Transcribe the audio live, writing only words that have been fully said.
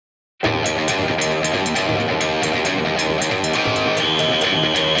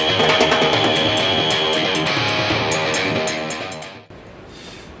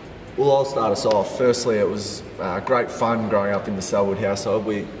start us off. Firstly, it was great fun growing up in the Selwood household.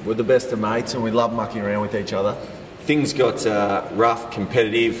 We were the best of mates and we loved mucking around with each other. Things got rough,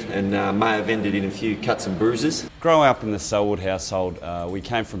 competitive, and may have ended in a few cuts and bruises. Growing up in the Selwood household, we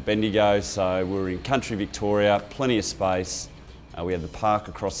came from Bendigo, so we were in country Victoria, plenty of space. We had the park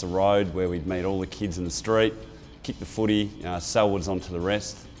across the road where we'd meet all the kids in the street, kick the footy, Selwoods onto the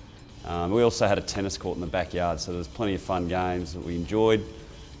rest. We also had a tennis court in the backyard, so there was plenty of fun games that we enjoyed,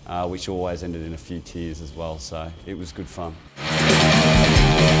 which always ended in a few tears as well, so it was good fun.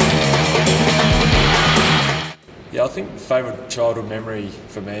 Yeah, I think the favourite childhood memory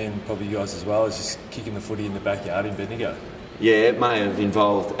for me, and probably you guys as well, is just kicking the footy in the backyard in Bendigo. Yeah, it may have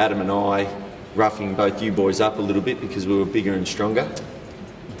involved Adam and I roughing both you boys up a little bit because we were bigger and stronger.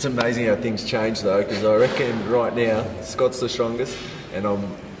 It's amazing how things change though, because I reckon right now Scott's the strongest and I'm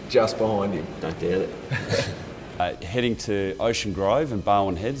just behind him. Don't doubt it. Heading to Ocean Grove and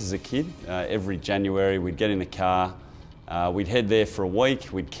Barwon Heads as a kid, every January we'd get in the car, we'd head there for a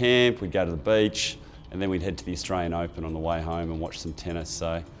week, we'd camp, we'd go to the beach, and then we'd head to the Australian Open on the way home and watch some tennis.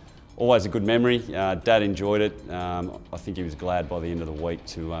 So always a good memory. Dad enjoyed it. I think he was glad by the end of the week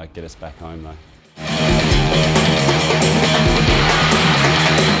to get us back home though.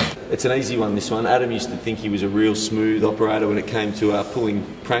 It's an easy one, this one. Adam used to think he was a real smooth operator when it came to pulling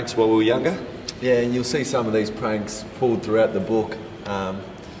pranks while we were younger. Yeah, and you'll see some of these pranks pulled throughout the book,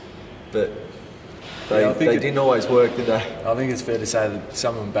 but they didn't always work, did they? I think it's fair to say that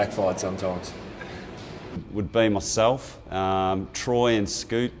some of them backfired sometimes. Would be myself. Troy and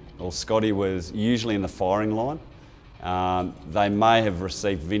Scoot, or Scotty, was usually in the firing line. They may have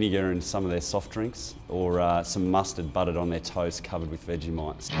received vinegar in some of their soft drinks or some mustard buttered on their toast covered with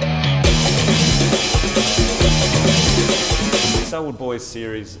Vegemite. The Selwood Boys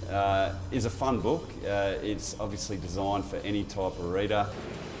series is a fun book. It's obviously designed for any type of reader.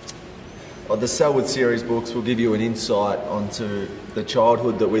 The Selwood series books will give you an insight onto the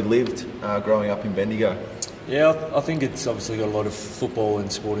childhood that we lived growing up in Bendigo. Yeah, I think it's obviously got a lot of football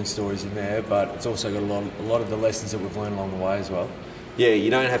and sporting stories in there, but it's also got a lot of the lessons that we've learned along the way as well. Yeah, you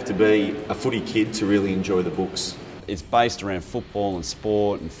don't have to be a footy kid to really enjoy the books. It's based around football and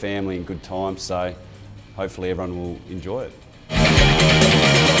sport and family and good times, so hopefully everyone will enjoy it.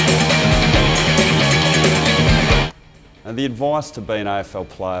 And the advice to be an AFL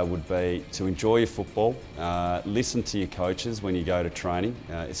player would be to enjoy your football, listen to your coaches when you go to training.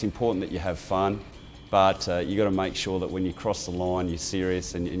 It's important that you have fun, but you've got to make sure that when you cross the line you're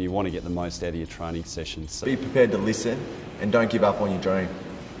serious and you want to get the most out of your training sessions. So. Be prepared to listen and don't give up on your dream.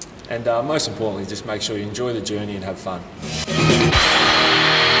 And most importantly, just make sure you enjoy the journey and have fun.